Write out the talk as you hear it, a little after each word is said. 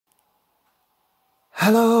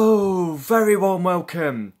Hello, very warm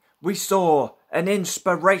welcome. We saw an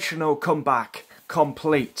inspirational comeback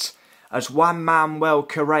complete as Juan Manuel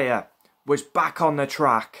Correa was back on the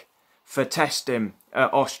track for testing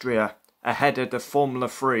at Austria ahead of the Formula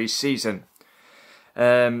 3 season.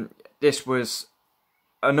 This was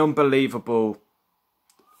an unbelievable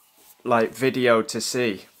video to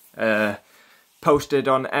see. Posted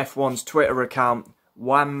on F1's Twitter account,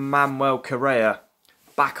 Juan Manuel Correa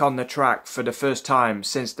back on the track for the first time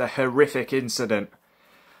since the horrific incident.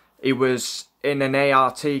 He was in an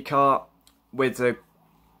ART car with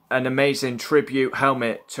an amazing tribute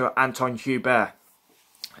helmet to Anton Hubert.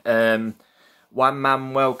 Juan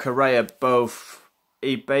Manuel Correa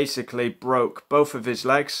he basically broke both of his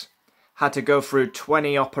legs, had to go through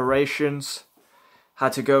 20 operations,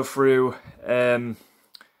 had to go through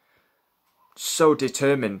so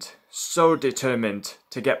determined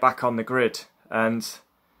to get back on the grid, and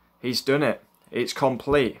he's done it. It's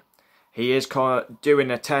complete. He is doing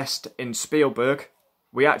a test in Spielberg.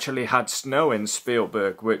 We actually had snow in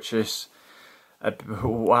Spielberg, which is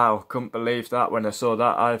wow, couldn't believe that when I saw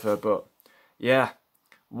that either. But yeah,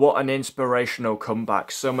 what an inspirational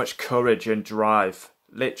comeback. So much courage and drive.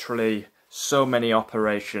 Literally so many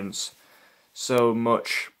operations, so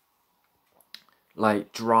much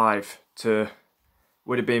drive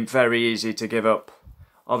would have been very easy to give up.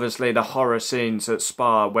 Obviously the horror scenes at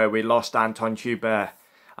Spa where we lost Anton Hubert,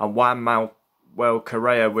 and Juan Manuel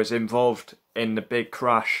Correa was involved in the big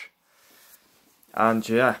crash. And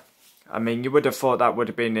yeah, I mean, you would have thought that would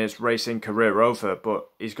have been his racing career over, but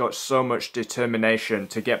he's got so much determination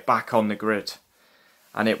to get back on the grid.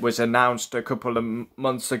 And it was announced a couple of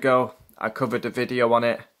months ago, I covered a video on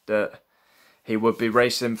it, that he would be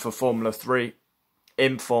racing for Formula 3,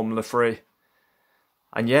 in Formula 3.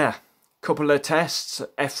 And yeah, couple of tests.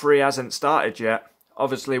 F3 hasn't started yet.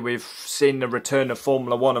 Obviously we've seen the return of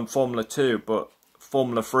Formula 1 and Formula 2, but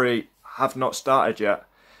Formula 3 have not started yet.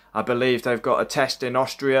 I believe they've got a test in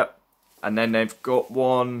Austria, and then they've got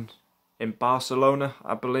one in Barcelona,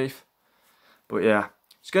 I believe. But yeah,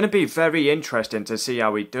 it's going to be very interesting to see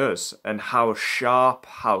how he does, and how sharp,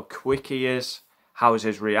 how quick he is. How's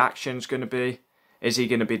his reactions going to be? Is he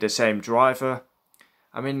going to be the same driver?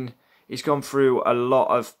 I mean, he's gone through a lot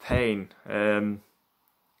of pain.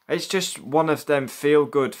 It's just one of them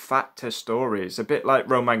feel-good factor stories. A bit like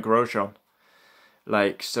Romain Grosjean.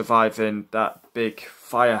 Surviving that big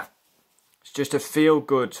fire. It's just a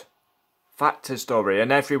feel-good factor story.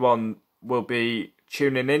 And everyone will be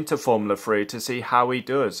tuning into Formula 3 to see how he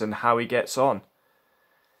does and how he gets on.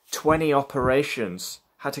 20 operations.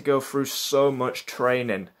 Had to go through so much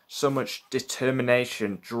training. So much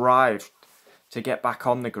determination, drive to get back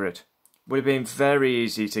on the grid. Would have been very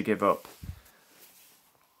easy to give up.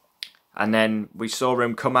 And then we saw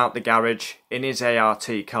him come out the garage in his ART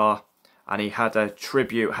car, and he had a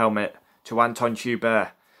tribute helmet to Anton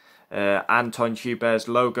Hubert. Anton Hubert's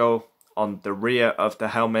logo on the rear of the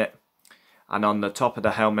helmet and on the top of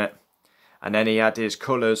the helmet. And then he had his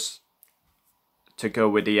colours to go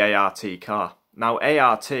with the ART car. Now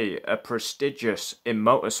ART are prestigious in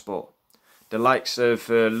motorsport. The likes of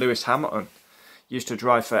Lewis Hamilton used to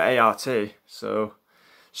drive for ART, so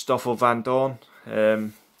Stoffel Van Dorn,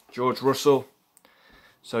 George Russell.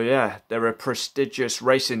 So yeah, they're a prestigious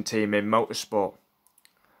racing team in motorsport.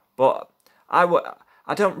 But I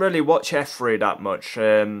don't really watch F3 that much.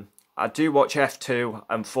 I do watch F2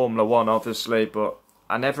 and Formula 1 obviously, but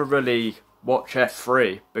I never really watch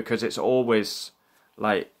F3 because it's always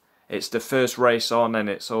it's the first race on, and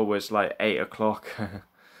it's always 8 o'clock,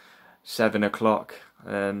 7 o'clock.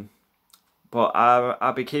 But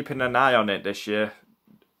I'll be keeping an eye on it this year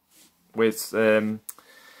with Juan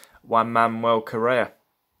Manuel Correa.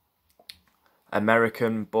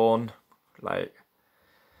 American born.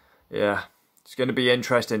 Yeah, it's going to be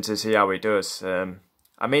interesting to see how he does.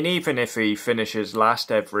 I mean, even if he finishes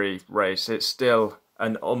last every race, it's still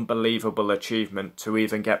an unbelievable achievement to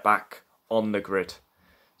even get back on the grid.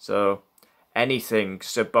 So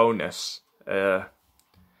anything's a bonus.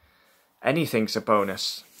 Anything's a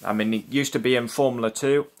bonus. I mean, he used to be in Formula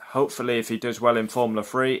 2. Hopefully, if he does well in Formula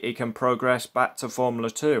 3, he can progress back to Formula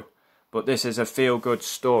 2. But this is a feel-good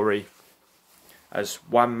story as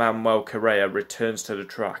Juan Manuel Correa returns to the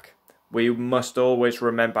track. We must always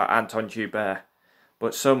remember Anton Hubert.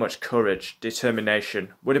 But so much courage,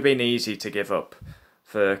 determination. Would have been easy to give up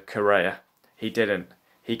for Correa. He didn't.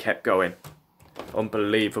 He kept going.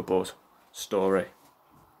 Unbelievable story.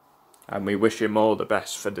 And we wish him all the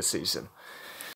best for the season.